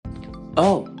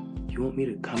Oh, you want me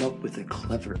to come up with a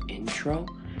clever intro?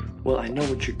 Well, I know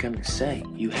what you're gonna say.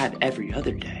 You had every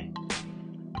other day.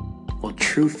 Well,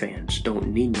 true fans don't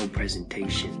need no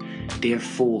presentation.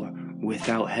 Therefore,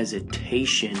 without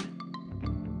hesitation,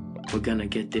 we're gonna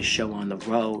get this show on the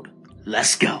road.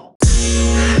 Let's go!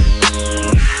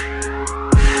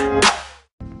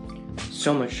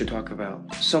 So much to talk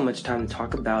about. So much time to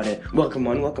talk about it. Welcome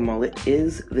one, welcome all. It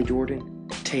is the Jordan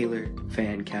Taylor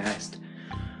Fancast.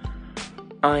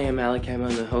 I am Alec. I'm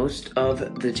the host of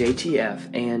the JTF,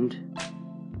 and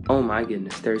oh my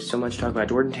goodness, there's so much to talk about.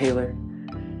 Jordan Taylor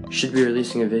should be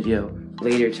releasing a video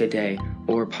later today,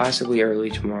 or possibly early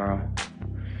tomorrow.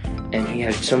 And he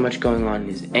had so much going on in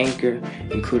his anchor,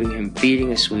 including him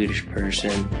beating a Swedish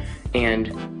person,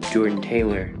 and Jordan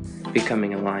Taylor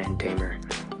becoming a lion tamer,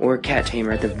 or a cat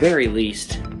tamer at the very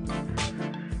least.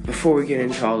 Before we get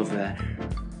into all of that,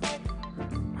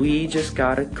 we just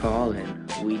got a call in.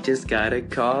 We just got a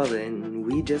call in.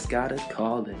 We just got a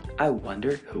call in. I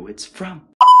wonder who it's from.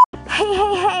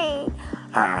 Hey.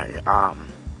 Hi,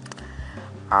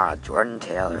 Jordan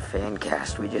Taylor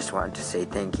Fancast. We just wanted to say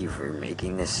thank you for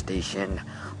making this station.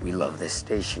 We love this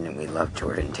station and we love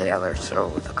Jordan Taylor, so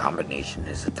the combination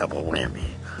is a double whammy.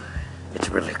 It's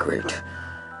really great.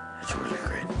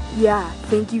 Yeah,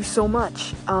 thank you so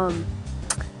much.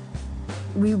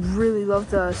 We really love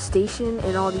the station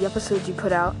and all the episodes you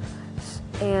put out.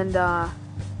 And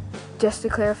just to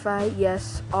clarify,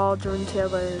 yes, all Jordan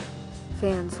Taylor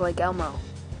fans like Elmo.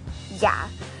 Yeah,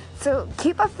 so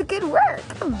keep up the good work.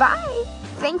 Bye.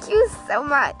 Thank you so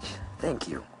much. Thank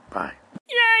you. Bye.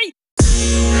 Yay!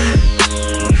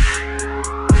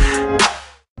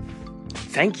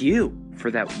 Thank you for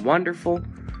that wonderful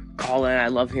call in. I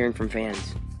love hearing from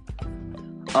fans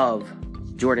of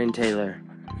Jordan Taylor.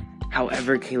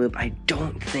 However, Caleb, I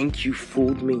don't think you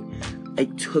fooled me.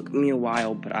 It took me a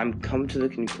while, but I'm come to the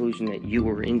conclusion that you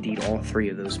were indeed all three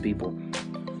of those people.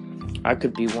 I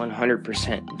could be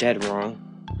 100% dead wrong,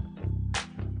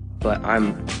 but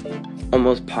I'm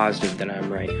almost positive that I'm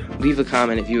right. Leave a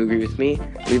comment if you agree with me.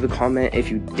 Leave a comment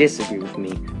if you disagree with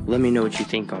me. Let me know what you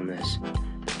think on this.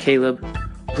 Caleb,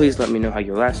 please let me know how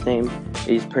your last name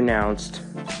is pronounced.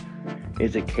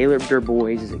 Is it Caleb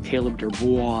Derbois? Is it Caleb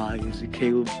Derbois? Is it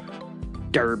Caleb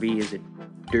Derby? Is it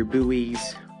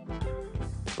Derbuis?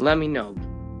 Let me know.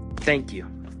 Thank you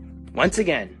once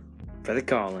again for the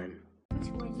call-in.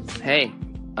 Hey,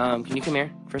 can you come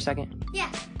here for a second? Yeah,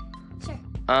 sure.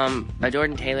 A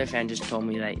Jordan Taylor fan just told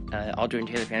me that all Jordan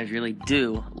Taylor fans really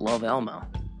do love Elmo.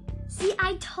 See,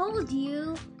 I told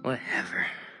you. Whatever.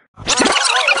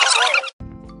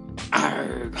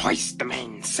 Hoist the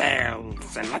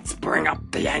mainsails and let's bring up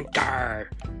the anchor.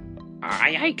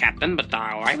 Aye, Captain, but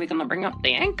why are we gonna bring up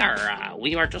the anchor?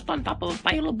 We are just on top of a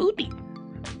pile of booty.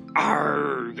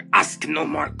 Ask no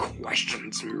more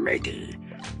questions, matey.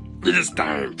 It is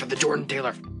time for the Jordan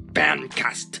Taylor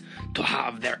Fancast to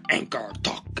have their anchor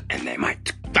talk, and they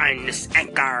might find this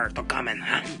anchor to come in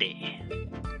handy.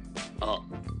 Oh.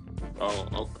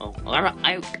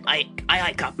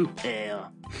 Aye, Captain.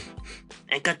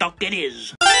 Anchor talk it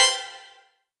is.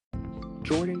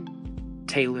 Jordan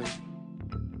Taylor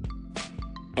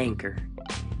Anchor.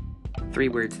 3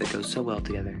 words that go so well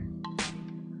together.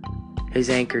 His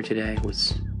anchor today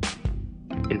was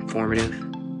informative,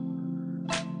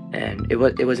 and it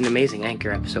was an amazing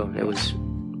anchor episode. It was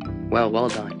well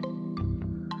done.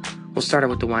 We'll start out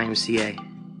with the YMCA.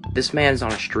 This man's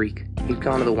on a streak. He's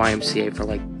gone to the YMCA for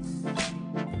like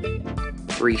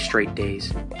 3 straight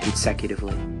days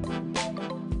consecutively.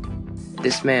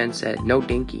 This man said, no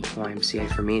dinky YMCA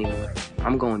for me anymore.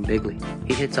 I'm going bigly.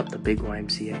 He hits up the big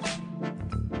YMCA.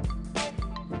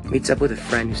 Meets up with a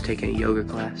friend who's taking a yoga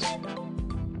class.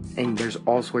 And there's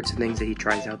all sorts of things that he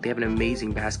tries out. They have an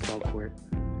amazing basketball court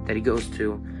that he goes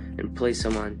to and plays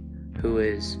someone who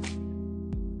is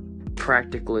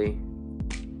practically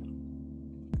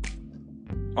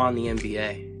on the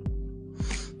NBA.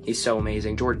 He's so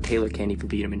amazing. Jordan Taylor can't even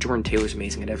beat him, and Jordan Taylor's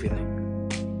amazing at everything.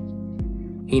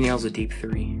 He nails a deep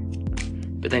 3,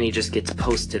 but then he just gets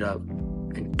posted up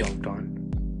and dunked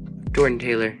on. Jordan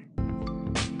Taylor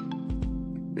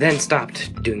then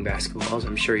stopped doing basketball, as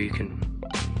I'm sure you can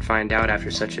find out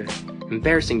after such an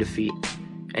embarrassing defeat,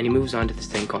 and he moves on to this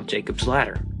thing called Jacob's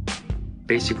Ladder.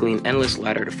 Basically an endless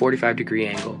ladder at a 45-degree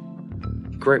angle.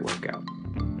 Great workout.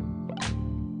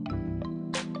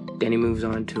 Then he moves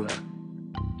on to a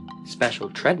special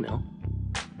treadmill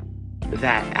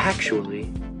that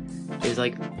actually is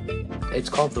like, it's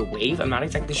called the Wave. I'm not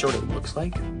exactly sure what it looks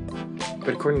like,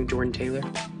 but according to Jordan Taylor,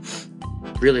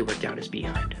 really worked out his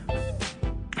behind.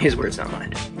 His words, not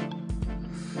mine.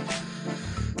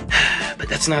 But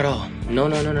that's not all. No.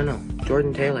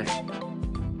 Jordan Taylor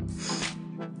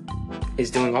is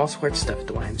doing all sorts of stuff at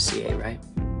the YMCA, right?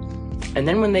 And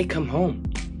then when they come home,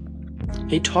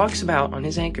 he talks about, on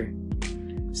his anchor,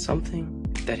 something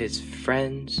that his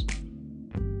friend's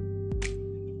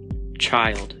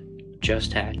child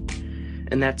just had.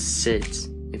 And that's SIDS.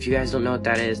 If you guys don't know what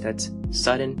that is, that's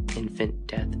Sudden Infant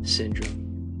Death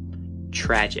Syndrome.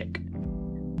 Tragic.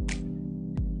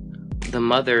 The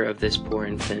mother of this poor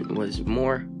infant was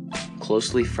more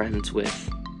closely friends with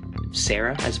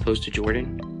Sarah as opposed to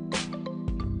Jordan.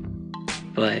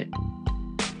 But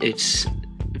it's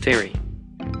very,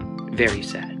 very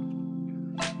sad.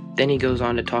 Then he goes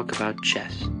on to talk about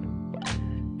chess.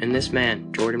 And this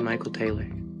man, Jordan Michael Taylor,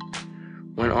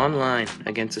 went online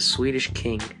against a Swedish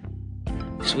king,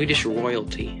 Swedish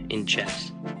royalty in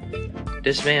chess.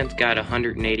 This man's got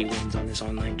 180 wins on this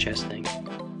online chess thing.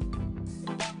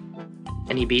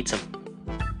 And he beats him.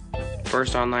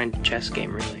 First online chess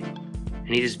game, really. And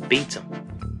he just beats him.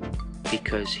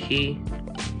 Because he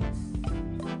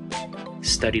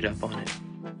studied up on it.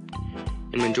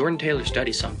 And when Jordan Taylor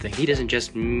studies something, he doesn't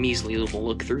just measly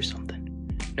look through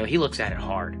something. No, he looks at it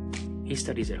hard. He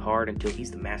studies it hard until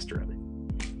he's the master of it.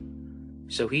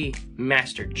 So he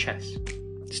mastered chess.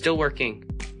 Still working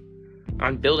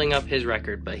on building up his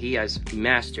record, but he has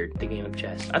mastered the game of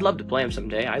chess. I'd love to play him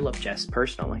someday. I love chess,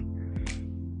 personally.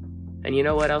 And you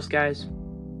know what else, guys?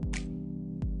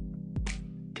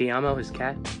 Tiamo, his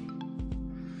cat.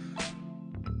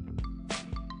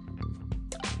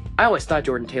 I always thought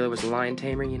Jordan Taylor was a lion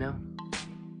tamer, you know?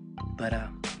 But,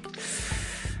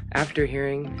 after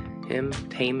hearing him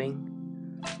taming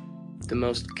the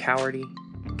most cowardice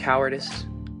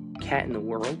cat in the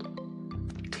world,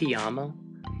 Tiamo,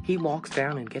 he walks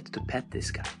down and gets to pet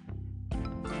this guy.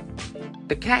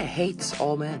 The cat hates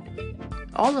all men.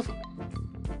 All of them.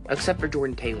 Except for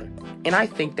Jordan Taylor. And I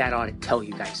think that ought to tell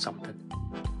you guys something.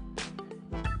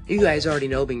 You guys already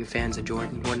know, being fans of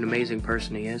Jordan, what an amazing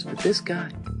person he is. But this guy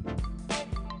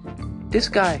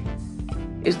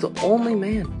is the only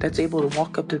man that's able to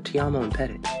walk up to Tiamo and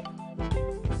pet it.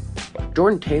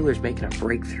 Jordan Taylor's making a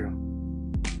breakthrough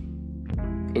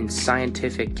in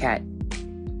scientific cat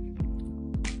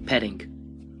petting.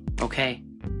 Okay?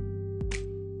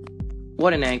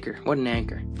 What an anchor. What an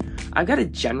anchor. I've got a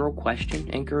general question,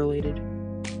 anchor related.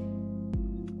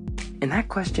 And that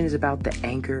question is about the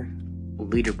anchor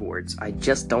leaderboards. I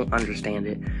just don't understand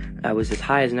it. I was as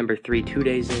high as number 3 2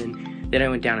 days in. Then I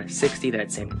went down to 60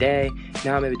 that same day.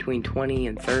 Now I'm in between 20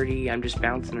 and 30. I'm just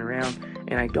bouncing around.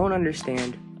 And I don't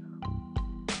understand,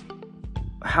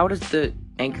 how does the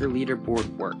anchor leaderboard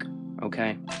work?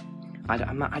 Okay? I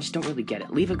just don't really get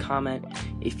it. Leave a comment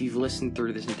if you've listened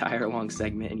through this entire long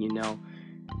segment and you know.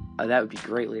 That would be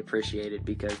greatly appreciated,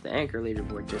 because the anchor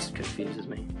leaderboard just confuses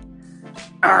me.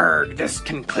 This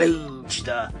concludes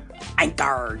the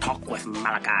Anchor Talk with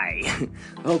Malachi.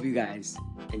 Hope you guys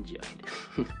enjoyed.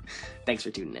 Thanks for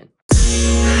tuning in.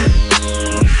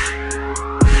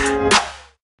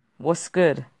 What's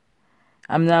good?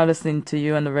 I'm now listening to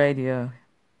you on the radio,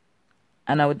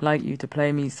 and I would like you to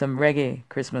play me some reggae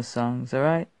Christmas songs,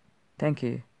 alright? Thank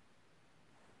you.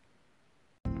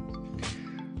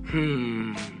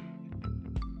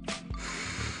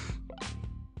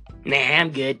 Nah, I'm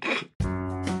good.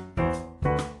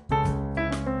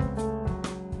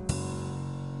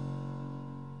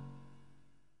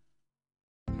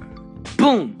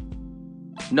 Boom!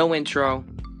 No intro,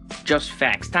 just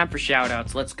facts. Time for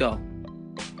shoutouts. Let's go.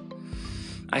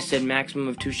 I said maximum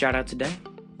of 2 shoutouts a day.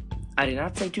 I did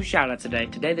not say 2 shoutouts a day.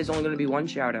 Today there's only going to be 1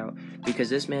 shoutout, because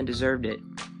this man deserved it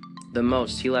the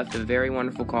most. He left a very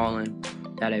wonderful call-in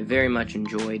that I very much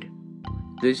enjoyed.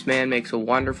 This man makes a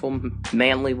wonderful,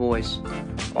 manly voice.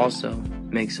 Also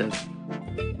makes a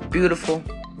beautiful,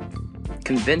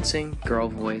 convincing girl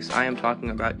voice. I am talking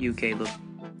about you, Caleb.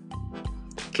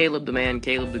 Caleb the man,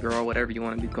 Caleb the girl, whatever you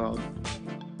want to be called.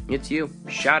 It's you.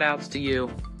 Shout-outs to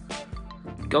you.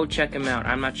 Go check him out.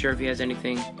 I'm not sure if he has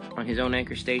anything on his own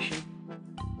anchor station.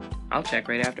 I'll check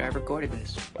right after I've recorded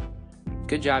this.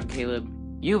 Good job, Caleb.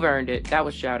 You've earned it. That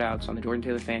was shout-outs on the Jordan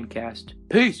Taylor Fancast.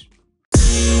 Peace!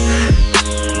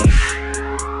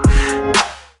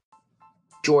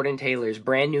 Jordan Taylor's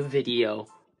brand new video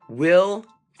will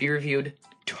be reviewed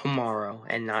tomorrow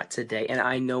and not today. And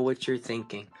I know what you're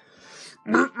thinking.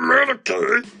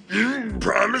 Malachi, you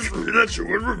promised me that you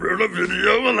would review the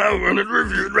video, and I want it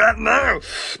reviewed right now.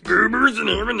 Goobers and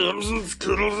M&M's and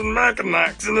Skittles and Mac and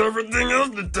Macs and everything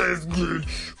else that tastes good.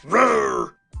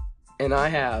 Roar! And I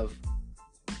have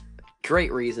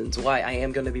great reasons why I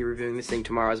am going to be reviewing this thing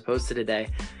tomorrow as opposed to today.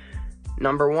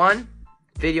 Number 1,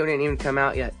 video didn't even come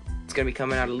out yet. It's going to be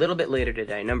coming out a little bit later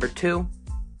today. Number 2,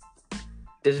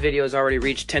 this video has already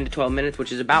reached 10 to 12 minutes,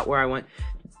 which is about where I want,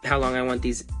 how long I want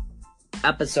these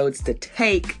episodes to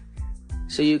take,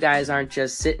 so you guys aren't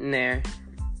just sitting there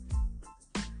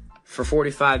for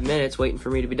 45 minutes waiting for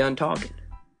me to be done talking.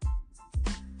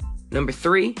 Number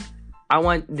 3, I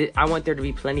want there to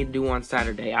be plenty to do on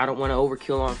Saturday. I don't want to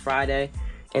overkill on Friday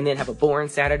and then have a boring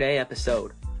Saturday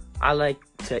episode. I like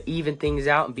to even things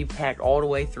out and be packed all the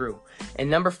way through.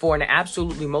 And number 4, and the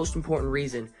absolutely most important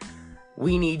reason,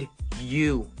 we need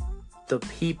you, the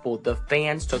people, the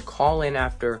fans, to call in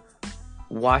after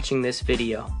watching this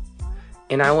video.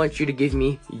 And I want you to give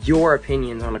me your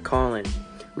opinions on a call-in.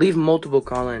 Leave multiple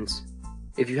call-ins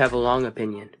if you have a long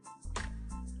opinion.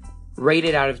 Rate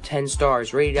it out of 10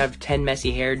 stars. Rate it out of 10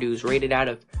 messy hairdos. Rate it out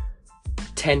of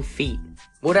 10 feet.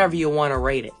 Whatever you want to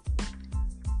rate it.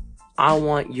 I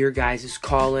want your guys'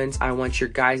 call-ins. I want your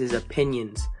guys'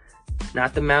 opinions.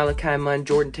 Not the Malachi Munn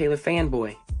Jordan Taylor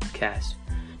fanboy cast.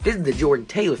 This is the Jordan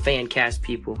Taylor fan cast,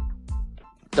 people.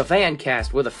 The fan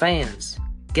cast where the fans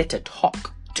get to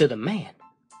talk to the man.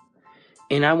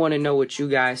 And I want to know what you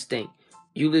guys think.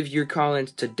 You leave your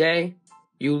call-ins today.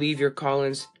 You leave your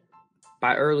call-ins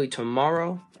by early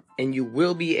tomorrow. And you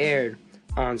will be aired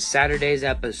on Saturday's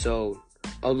episode,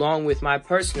 along with my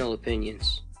personal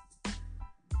opinions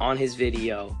on his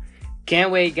video. Can't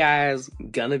wait, guys.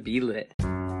 Gonna be lit.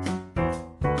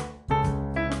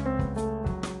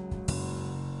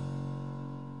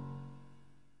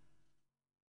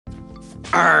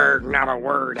 Arrgh, not a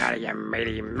word out of you,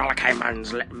 matey. Malachi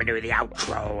Munn's let me do the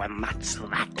outro, and that's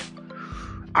that.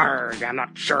 Arrgh, I'm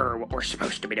not sure what we're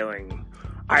supposed to be doing.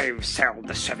 I've sailed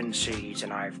the 7 seas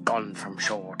and I've gone from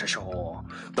shore to shore.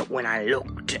 But when I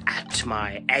looked at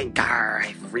my anchor,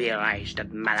 I realized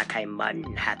that Malachi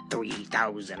Munn had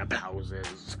 3,000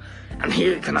 applauses. And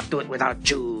he cannot do it without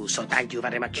you, so thank you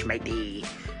very much, matey.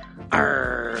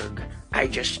 Arrgh, I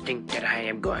just think that I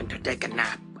am going to take a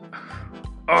nap.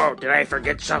 Oh, did I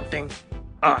forget something?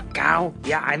 A cow?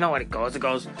 Yeah, I know what it goes. It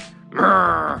goes,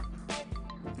 mrrr.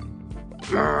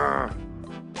 Mrrr.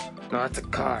 No, that's a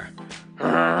car.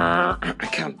 I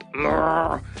can't.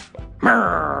 Mrrr.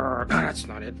 Mrrr. No, that's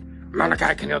not it.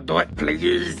 Malachi, can you do it,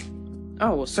 please?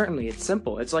 Oh, well, certainly. It's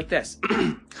simple. It's like this.